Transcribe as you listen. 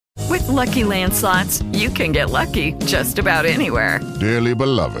Lucky Land Slots, you can get lucky just about anywhere. Dearly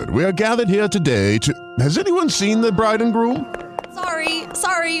beloved, we are gathered here today to... Has anyone seen the bride and groom?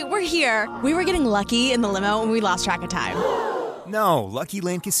 Sorry, we're here. We were getting lucky in the limo and we lost track of time. No, Lucky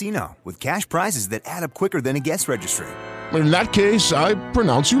Land Casino, with cash prizes that add up quicker than a guest registry. In that case, I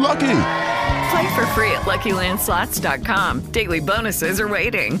pronounce you lucky. Play for free at LuckyLandSlots.com. Daily bonuses are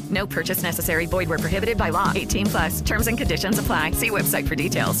waiting. No purchase necessary. Void where prohibited by law. 18+. Terms and conditions apply. See website for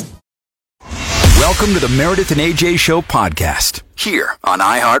details. Welcome to the Meredith and AJ Show podcast, here on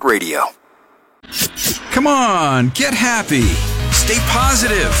iHeartRadio. Come on, get happy. Stay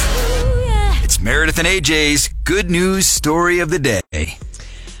positive. It's Meredith and AJ's Good News Story of the Day.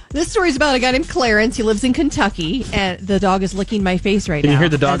 This story is about a guy named Clarence. He lives in Kentucky, and the dog is licking my face right now. Can you hear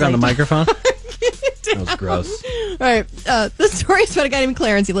the dog on the microphone? That was gross. All right. This story is about a guy named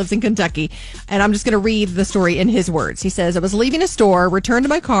Clarence. He lives in Kentucky, and I'm just going to read the story in his words. He says, I was leaving a store, returned to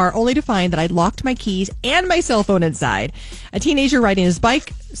my car, only to find that I'd locked my keys and my cell phone inside. A teenager riding his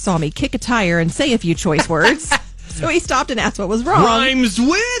bike saw me kick a tire and say a few choice words. So he stopped and asked what was wrong. Rhymes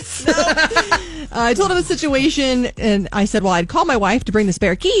with? I told him the situation, and I said, well, I'd call my wife to bring the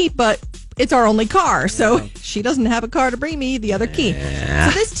spare key, but it's our only car, so she doesn't have a car to bring me the other key.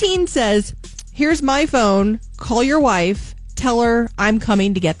 So this teen says, here's my phone, call your wife, tell her I'm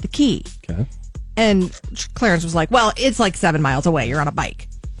coming to get the key. Okay. And Clarence was like, well, it's like 7 miles away. You're on a bike.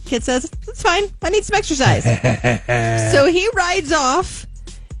 Kid says, it's fine. I need some exercise. So he rides off,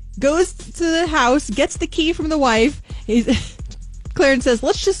 goes to the house, gets the key from the wife. Clarence says,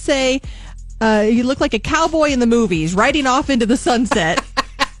 let's just say you look like a cowboy in the movies, riding off into the sunset.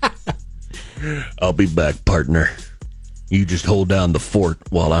 I'll be back, partner. You just hold down the fort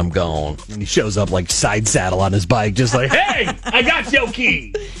while I'm gone. And he shows up like side saddle on his bike, just like, hey, I got your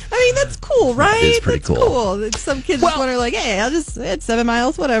key. I mean, that's cool, right? It's pretty cool. Some kids just want to like, hey, it's 7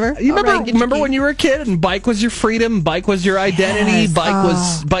 miles, whatever. You remember when you were a kid and bike was your freedom, bike was your identity,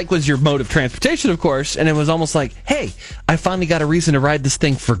 Yes. bike was your mode of transportation, of course, and it was almost like, hey, I finally got a reason to ride this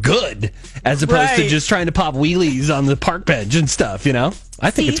thing for good, as opposed to just trying to pop wheelies on the park bench and stuff, you know?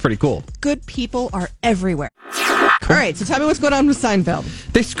 I think it's pretty cool. Good people are everywhere. All right, so tell me what's going on with Seinfeld.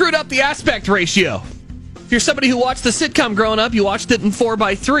 They screwed up the aspect ratio. If you're somebody who watched the sitcom growing up, you watched it in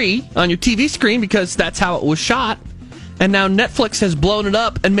 4:3 on your TV screen because that's how it was shot. And now Netflix has blown it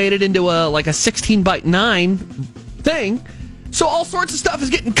up and made it into a 16:9 thing. So all sorts of stuff is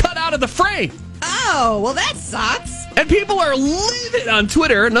getting cut out of the frame. Oh, well, that sucks. And people are livid on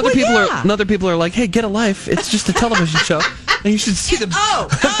Twitter. And other people are like, hey, get a life. It's just a television show. And you should see them.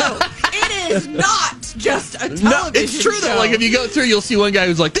 It is not just a television No, it's true, though. Like, if you go through, you'll see one guy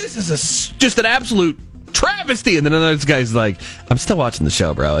who's like, this is just an absolute travesty. And then another guy's like, I'm still watching the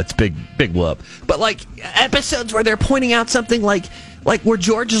show, bro. It's big whoop. But, episodes where they're pointing out something like where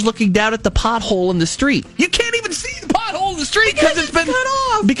George is looking down at the pothole in the street. You can't even see the pothole in the street because it's been cut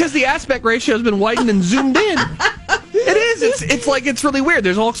off. Because the aspect ratio has been widened and zoomed in. It is. It's really weird.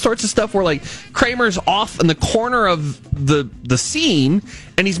 There's all sorts of stuff where Kramer's off in the corner of the scene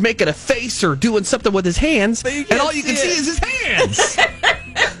and he's making a face or doing something with his hands, and all you can see is his hands.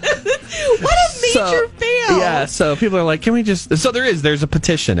 What a major fail. Yeah, so people are like, can we just... So there's a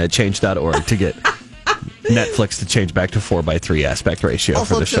petition at change.org to get Netflix to change back to 4:3 aspect ratio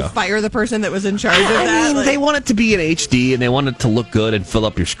also for the show. Also to fire the person that was in charge of that. I mean, they want it to be in HD and they want it to look good and fill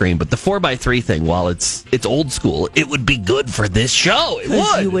up your screen. But the 4:3 thing, while it's old school, it would be good for this show. It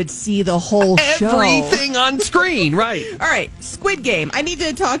would. You would see the whole show. Everything on screen, right. All right, Squid Game. I need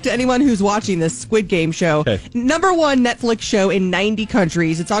to talk to anyone who's watching this Squid Game show. Okay. #1 Netflix show in 90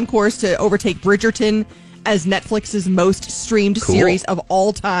 countries. It's on course to overtake Bridgerton as Netflix's most streamed series of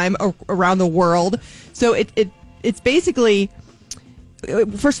all time around the world. So it's basically,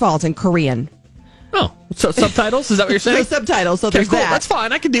 first of all, it's in Korean. Oh, so subtitles? Is that what you're saying? So subtitles, so there's cool. that. That's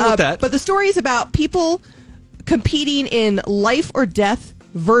fine. I can deal with that. But the story is about people competing in life or death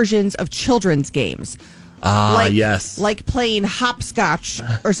versions of children's games. Yes. Like playing hopscotch,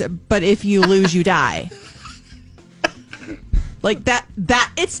 but if you lose, you die. Like that.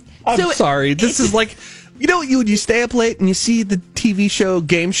 I'm sorry. This is like... You know, when you stay up late and you see the TV show,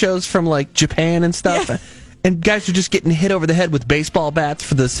 game shows from Japan and stuff, and guys are just getting hit over the head with baseball bats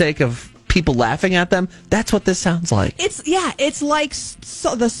for the sake of people laughing at them? That's what this sounds like. It's like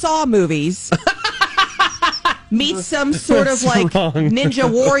the Saw movies. Meets some sort of Ninja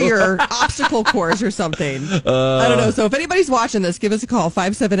Warrior obstacle course or something. I don't know. So if anybody's watching this, give us a call,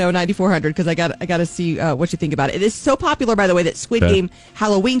 570-9400, because I got to see what you think about it. It is so popular, by the way, that Squid Game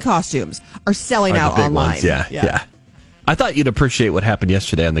Halloween costumes are selling out online. Ones. Yeah. I thought you'd appreciate what happened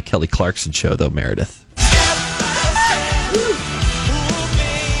yesterday on the Kelly Clarkson show, though, Meredith.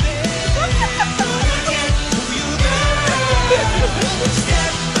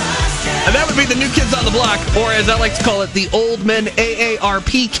 the new kids on the block, or as I like to call it, the old men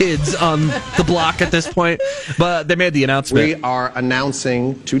AARP kids on the block at this point. But they made the announcement. We are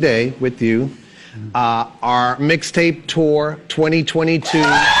announcing today with you our mixtape tour 2022 with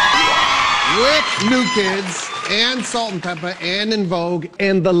New Kids and Salt and Pepper and In Vogue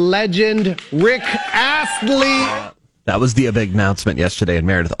and the legend Rick Astley. That was the big announcement yesterday, and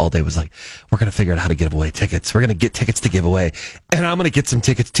Meredith all day was like, we're going to figure out how to give away tickets. We're going to get tickets to give away, and I'm going to get some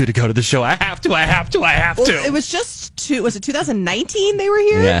tickets, too, to go to the show. I have to. Well, it was just was it 2019 they were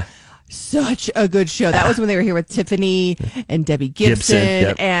here? Yeah. Such a good show. That was when they were here with Tiffany and Debbie Gibson.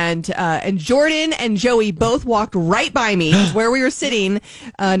 Yep. And Jordan and Joey both walked right by me where we were sitting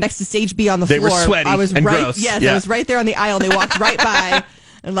next to Stage B on the floor. They were sweaty I was and right, gross. Yes, Yeah. I was right there on the aisle. They walked right by.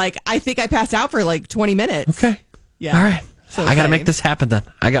 And I think I passed out for 20 minutes. Okay. Yeah. All right. So I got to make this happen then.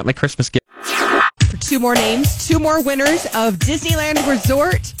 I got my Christmas gift. For two more names, two more winners of Disneyland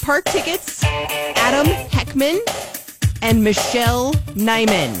Resort park tickets, Adam Heckman and Michelle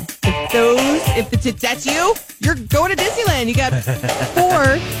Nyman. If that's you, you're going to Disneyland. You got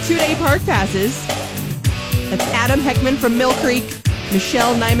 4 2-day park passes. That's Adam Heckman from Mill Creek,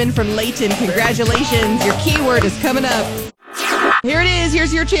 Michelle Nyman from Layton. Congratulations. Your keyword is coming up. Here it is.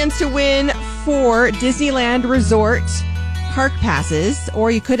 Here's your chance to win 4 Disneyland Resort park passes, or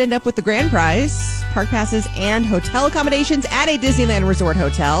you could end up with the grand prize, park passes and hotel accommodations at a Disneyland Resort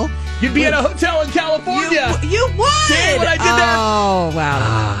hotel. You'd be at a hotel in California. You won! See what I did there? Oh,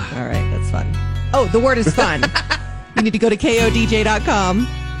 wow. All right, that's fun. Oh, the word is fun. You need to go to kodj.com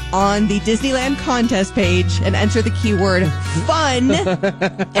on the Disneyland contest page and enter the keyword fun,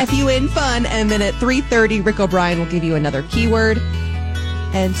 F-U-N, fun, and then at 3:30, Rick O'Brien will give you another keyword.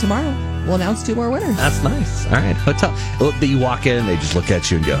 And tomorrow, we'll announce 2 more winners. That's nice. All right. Hotel. You walk in, they just look at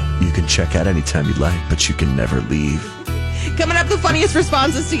you and go, you can check out anytime you'd like, but you can never leave. Coming up, the funniest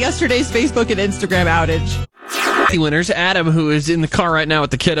responses to yesterday's Facebook and Instagram outage. Winners, Adam, who is in the car right now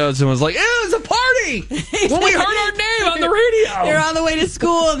with the kiddos and was like, it was a party when we heard our name on the radio. They're on the way to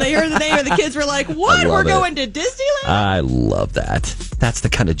school and they heard the name and the kids were like, what? We're going to Disneyland? I love that. That's the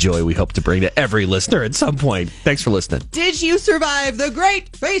kind of joy we hope to bring to every listener at some point. Thanks for listening. Did you survive the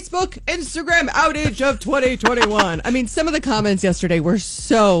great Facebook, Instagram outage of 2021? I mean, some of the comments yesterday were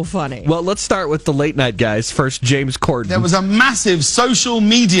so funny. Well, let's start with the late night guys. First, James Corden. There was a massive social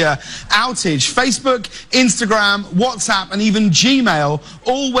media outage. Facebook, Instagram, WhatsApp, and even Gmail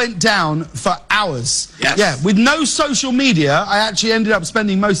all went down for hours. Yes. Yeah, with no social media, I actually ended up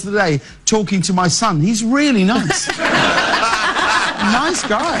spending most of the day talking to my son. He's really nice. Nice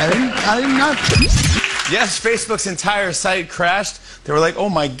guy. I didn't know. Yes, Facebook's entire site crashed. They were like, oh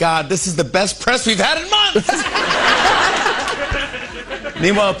my God, this is the best press we've had in months.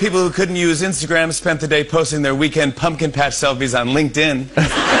 Meanwhile, people who couldn't use Instagram spent the day posting their weekend pumpkin patch selfies on LinkedIn.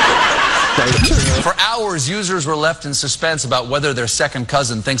 For hours, users were left in suspense about whether their second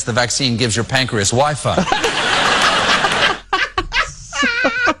cousin thinks the vaccine gives your pancreas Wi-Fi.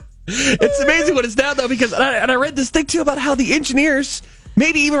 It's amazing what it's now, though, because I read this thing, too, about how the engineers,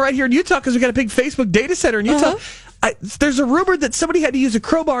 maybe even right here in Utah, because we've got a big Facebook data center in Utah, there's a rumor that somebody had to use a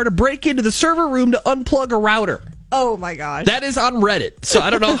crowbar to break into the server room to unplug a router. Oh, my gosh. That is on Reddit, so I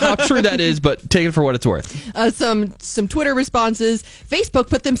don't know how true that is, but take it for what it's worth. Some Twitter responses. Facebook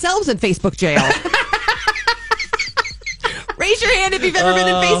put themselves in Facebook jail. Raise your hand if you've ever been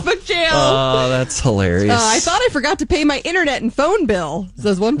in Facebook jail. Oh, that's hilarious. I thought I forgot to pay my internet and phone bill,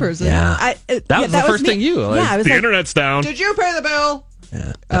 says one person. Yeah. That was the first thing you. I was the internet's down. Did you pay the bill?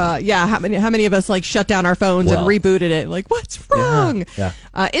 Yeah. How many of us shut down our phones and rebooted it? Like, what's wrong? Yeah.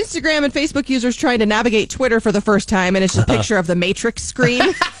 Instagram and Facebook users trying to navigate Twitter for the first time, and it's just a picture of the Matrix screen.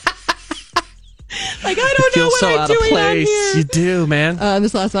 Like, I don't know what I'm doing on here. You do, man.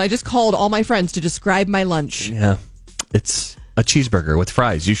 This last night, I just called all my friends to describe my lunch. Yeah. It's a cheeseburger with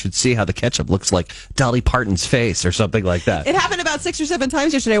fries. You should see how the ketchup looks like Dolly Parton's face or something like that. It happened about 6 or 7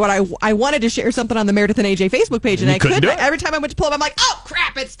 times yesterday when I wanted to share something on the Meredith and AJ Facebook page, and I couldn't. Every time I went to pull up, I'm like, oh,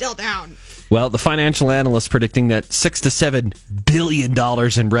 crap, it's still down. Well, the financial analysts predicting that $6 to $7 billion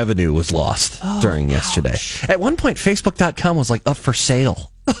in revenue was lost during yesterday. At one point, Facebook.com was up for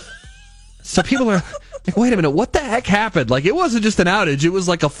sale. So people are like, wait a minute, what the heck happened? It wasn't just an outage, it was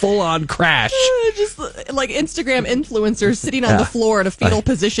a full-on crash. Just like Instagram influencers sitting on the floor in a fetal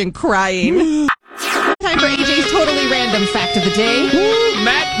position crying. Time for AJ's totally random fact of the day.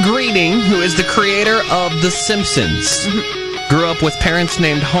 Matt Groening, who is the creator of The Simpsons, grew up with parents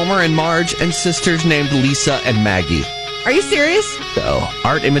named Homer and Marge and sisters named Lisa and Maggie. Are you serious? So,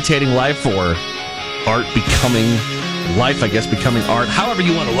 art imitating life, or art becoming life, I guess, becoming art. However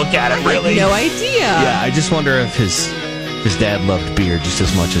you want to look at it, really. I have no idea. Yeah, I just wonder if His dad loved beer just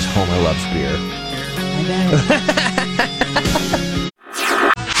as much as Homer loves beer.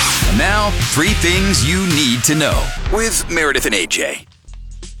 And now, 3 things you need to know with Meredith and AJ.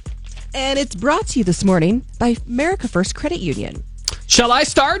 And it's brought to you this morning by America First Credit Union. Shall I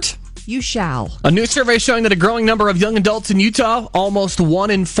start? You shall. A new survey showing that a growing number of young adults in Utah, almost 1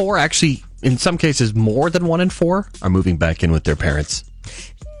 in 4, actually, in some cases more than 1 in 4, are moving back in with their parents.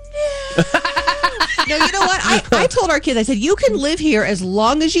 No, you know what? I told our kids, I said, you can live here as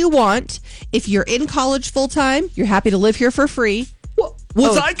long as you want. If you're in college full time, you're happy to live here for free.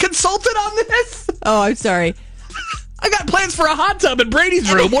 Was I consulted on this? Oh, I'm sorry. I got plans for a hot tub in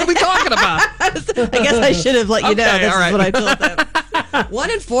Brady's room. What are we talking about? I guess I should have let you know. This all right. is what I told them.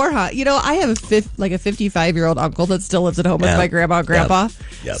 1 in 4, huh? You know, I have a 55-year-old uncle that still lives at home with my grandma and grandpa.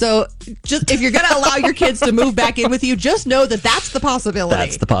 Yep. So just if you're going to allow your kids to move back in with you, just know that that's the possibility.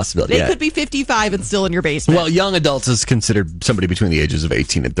 That's the possibility. They could be 55 and still in your basement. Well, young adults is considered somebody between the ages of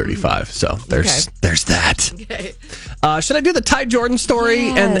 18 and 35. So there's that. Okay. Should I do the Ty Jordan story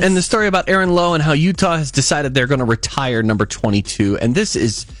and the story about Aaron Lowe and how Utah has decided they're going to retire number 22? And this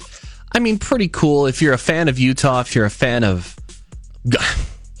is, pretty cool if you're a fan of Utah, if you're a fan of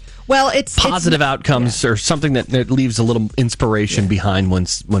it's positive outcomes or something that leaves a little inspiration behind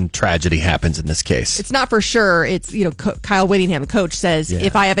when tragedy happens in this case. It's not for sure. It's, Kyle Whittingham, the coach, says,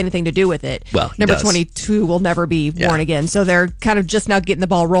 if I have anything to do with it, number 22 will never be worn again. So they're kind of just now getting the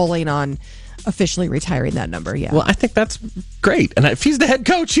ball rolling on officially retiring that number. Yeah. Well, I think that's great. And if he's the head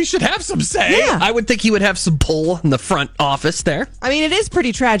coach, he should have some say. Yeah. I would think he would have some pull in the front office there. It is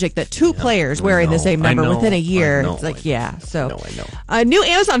pretty tragic that 2 players wearing the same number within a year. I know. A new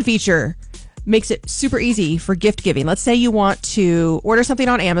Amazon feature makes it super easy for gift giving. Let's say you want to order something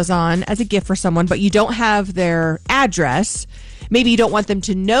on Amazon as a gift for someone, but you don't have their address. Maybe you don't want them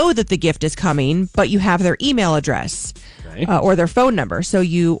to know that the gift is coming, but you have their email address. Or their phone number. So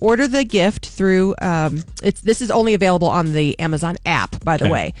you order the gift through, this is only available on the Amazon app, by the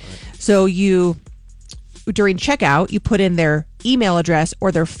way. So during checkout, you put in their email address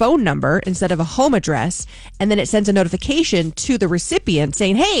or their phone number instead of a home address, and then it sends a notification to the recipient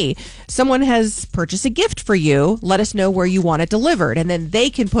saying, hey, someone has purchased a gift for you. Let us know where you want it delivered. And then they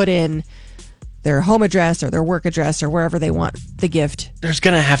can put in their home address or their work address or wherever they want the gift. There's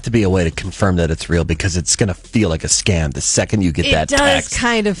going to have to be a way to confirm that it's real because it's going to feel like a scam the second you get that text. It does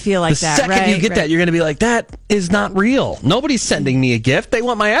kind of feel like that, right? The second you get that, you're going to be like, that is not real. Nobody's sending me a gift. They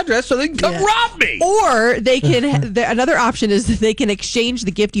want my address so they can come rob me. Or they can, another option is that they can exchange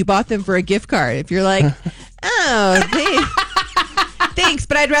the gift you bought them for a gift card. If you're like, thanks,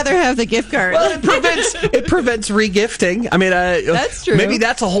 but I'd rather have the gift card. Well, it prevents regifting. That's true. Maybe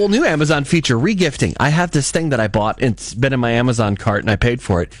that's a whole new Amazon feature, regifting. I have this thing that I bought. It's been in my Amazon cart, and I paid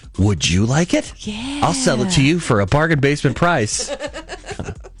for it. Would you like it? Yeah. I'll sell it to you for a bargain basement price.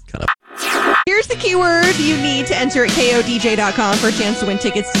 Here's the keyword you need to enter at KODJ.com for a chance to win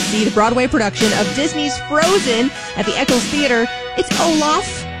tickets to see the Broadway production of Disney's Frozen at the Eccles Theater. It's Olaf,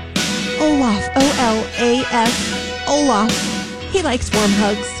 O-L-A-F, Olaf. He likes warm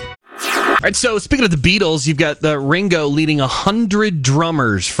hugs. All right, so speaking of the Beatles, you've got Ringo leading 100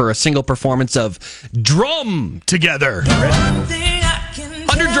 drummers for a single performance of Drum Together.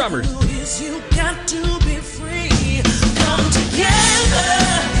 100 drummers.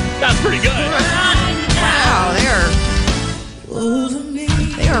 That's pretty good. Wow,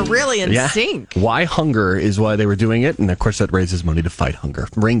 they are really in sync. Why hunger is why they were doing it, and of course that raises money to fight hunger.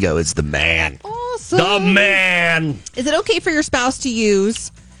 Ringo is the man. Awesome. The man. Is it okay for your spouse to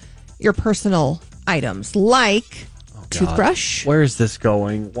use your personal items like toothbrush? Where is this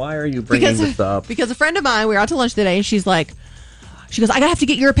going? Why are you bringing this up? Because a friend of mine, we were out to lunch today, and she goes, I have to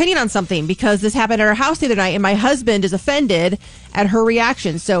get your opinion on something because this happened at our house the other night, and my husband is offended at her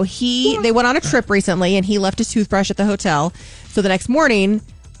reaction. So they went on a trip recently, and he left his toothbrush at the hotel. So the next morning,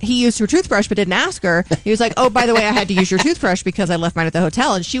 he used her toothbrush but didn't ask her. He was like, oh, by the way, I had to use your toothbrush because I left mine at the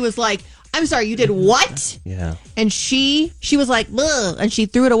hotel. And she was like, I'm sorry, you did what? Yeah. And she was like, ugh, and she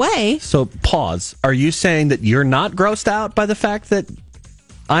threw it away. So pause. Are you saying that you're not grossed out by the fact that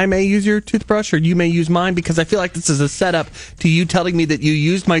I may use your toothbrush or you may use mine? Because I feel like this is a setup to you telling me that you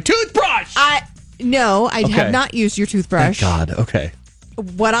used my toothbrush. No, I have not used your toothbrush. Thank God. Okay.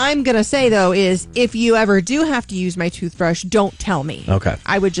 What I'm going to say, though, is if you ever do have to use my toothbrush, don't tell me. Okay.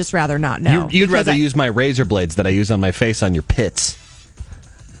 I would just rather not know. You'd rather use my razor blades that I use on my face on your pits.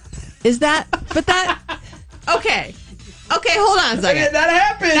 Is that... But that... Okay. Okay, hold on a second. That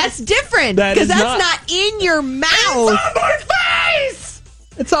happens. That's different. Because that's not in your mouth. It's on my face!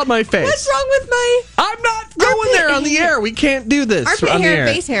 It's on my face. What's wrong with my... I'm not going there on the air. We can't do this Armpit on hair the air.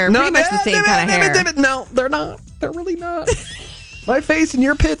 and face hair are pretty much the same kind of hair. No, they're not. They're really not. My face and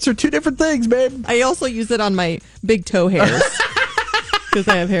your pits are two different things, babe. I also use it on my big toe hairs. Because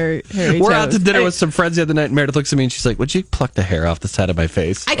I have hairy toes. We're out to dinner with some friends the other night, and Meredith looks at me and she's like, would you pluck the hair off the side of my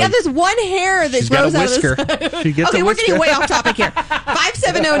face? I got this one hair that grows out of this. She gets okay, a we're whisker. getting way off topic here.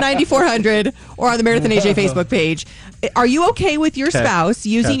 570-9400 or on the Meredith and AJ Facebook page. Are you okay with your spouse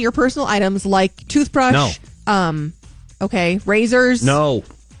using your personal items like toothbrush? No. Razors? No.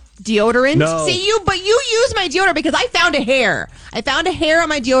 Deodorant? No. See, you use my deodorant because I found a hair. I found a hair on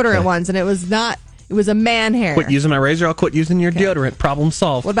my deodorant once, and it was a man hair. Quit using my razor, I'll quit using your deodorant. Problem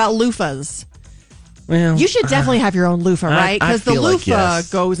solved. What about loofahs? Well, you should definitely have your own loofah, right? Because the feel like loofah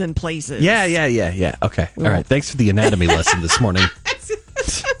goes in places. Yeah. Okay. All right. Thanks for the anatomy lesson this morning.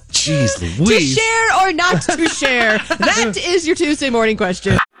 Jeez Louise. To share or not to share? That is your Tuesday morning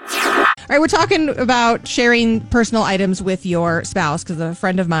question. All right, we're talking about sharing personal items with your spouse because a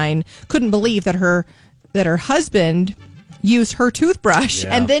friend of mine couldn't believe that her husband used her toothbrush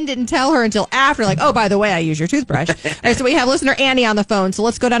and then didn't tell her until after, like, oh, by the way, I use your toothbrush. All right, so we have listener Annie on the phone. So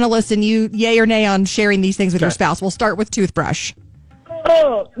let's go down a list and you yay or nay on sharing these things with your spouse. We'll start with toothbrush.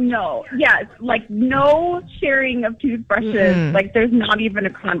 Oh, no. Yes, like no sharing of toothbrushes. Mm-hmm. Like there's not even a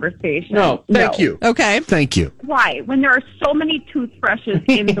conversation. No, thank you. Okay. Thank you. Why? When there are so many toothbrushes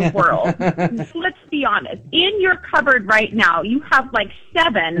in the world. Let's be honest. In your cupboard right now, you have like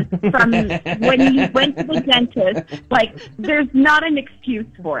 7 from when you went to the dentist. Like there's not an excuse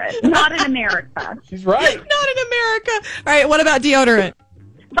for it. Not in America. She's right. Not in America. All right, what about deodorant?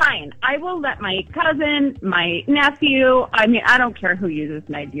 Fine. I will let my cousin, my nephew, I mean, I don't care who uses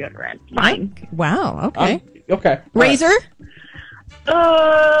my deodorant. Fine. Wow, okay. Okay. Razor?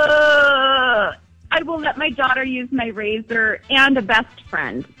 I will let my daughter use my razor and a best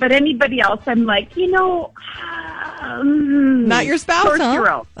friend. But anybody else, I'm like, not your spouse, source huh? your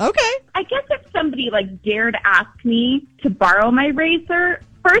own. Okay. I guess if somebody dared ask me to borrow my razor,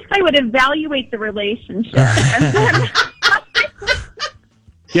 first I would evaluate the relationship. And then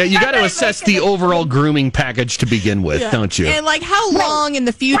Yeah, you got to assess the overall grooming package to begin with, don't you? And how long in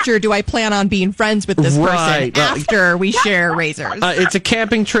the future do I plan on being friends with this person after we share razors? It's a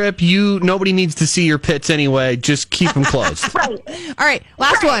camping trip. Nobody needs to see your pits anyway. Just keep them closed. Right. All right,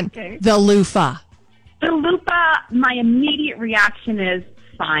 last one. Okay. The loofah. The loofah, my immediate reaction is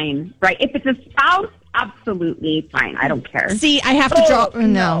fine, right? If it's a spouse, absolutely fine. I don't care. See, I have to draw.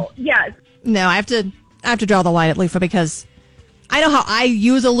 No. Yes. No, I have to draw the line at loofah because I know how I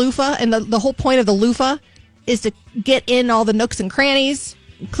use a loofah, and the whole point of the loofah is to get in all the nooks and crannies,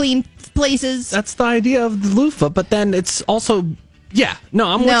 clean places. That's the idea of the loofah, but then it's also, I'm with you.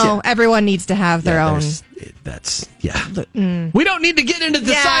 No, everyone needs to have their own. We don't need to get into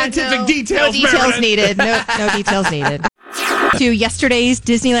the scientific details. No details needed. No details needed. To yesterday's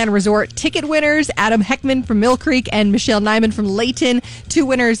Disneyland Resort ticket winners, Adam Heckman from Mill Creek and Michelle Nyman from Layton. 2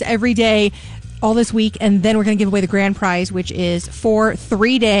 winners every day. All this week, and then we're going to give away the grand prize, which is 4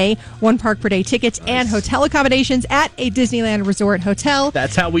 3-day, 1 park per day tickets and hotel accommodations at a Disneyland Resort hotel.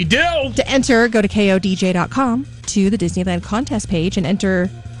 That's how we do. To enter, go to kodj.com to the Disneyland contest page and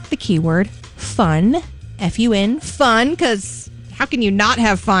enter the keyword fun, F-U-N, fun, because how can you not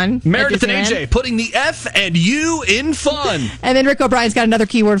have fun? Meredith and AJ putting the F and U in fun. And then Rick O'Brien's got another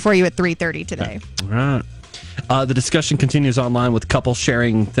keyword for you at 3:30 today. All right. The discussion continues online with couples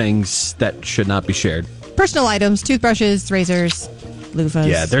sharing things that should not be shared. Personal items, toothbrushes, razors, loofahs.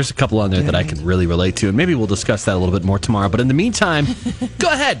 Yeah, there's a couple on there that I can really relate to, and maybe we'll discuss that a little bit more tomorrow. But in the meantime, go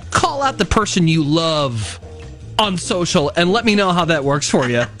ahead, call out the person you love on social and let me know how that works for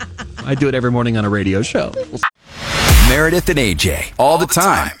you. I do it every morning on a radio show. Meredith and AJ, all the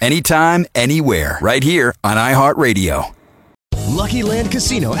time, anytime, anywhere, right here on iHeartRadio. Lucky Land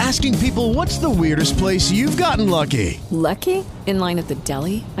Casino, asking people, what's the weirdest place you've gotten lucky? Lucky? In line at the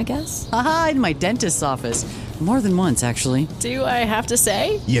deli, I guess? Aha, in my dentist's office. More than once, actually. Do I have to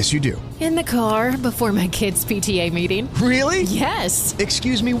say? Yes, you do. In the car before my kids' PTA meeting. Really? Yes.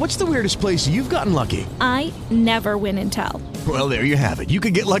 Excuse me, what's the weirdest place you've gotten lucky? I never win and tell. Well, there you have it. You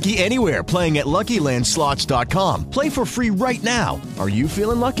can get lucky anywhere, playing at LuckyLandSlots.com. Play for free right now. Are you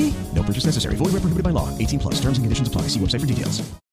feeling lucky? No purchase necessary. Void where prohibited by law. 18+. Terms and conditions apply. See website for details.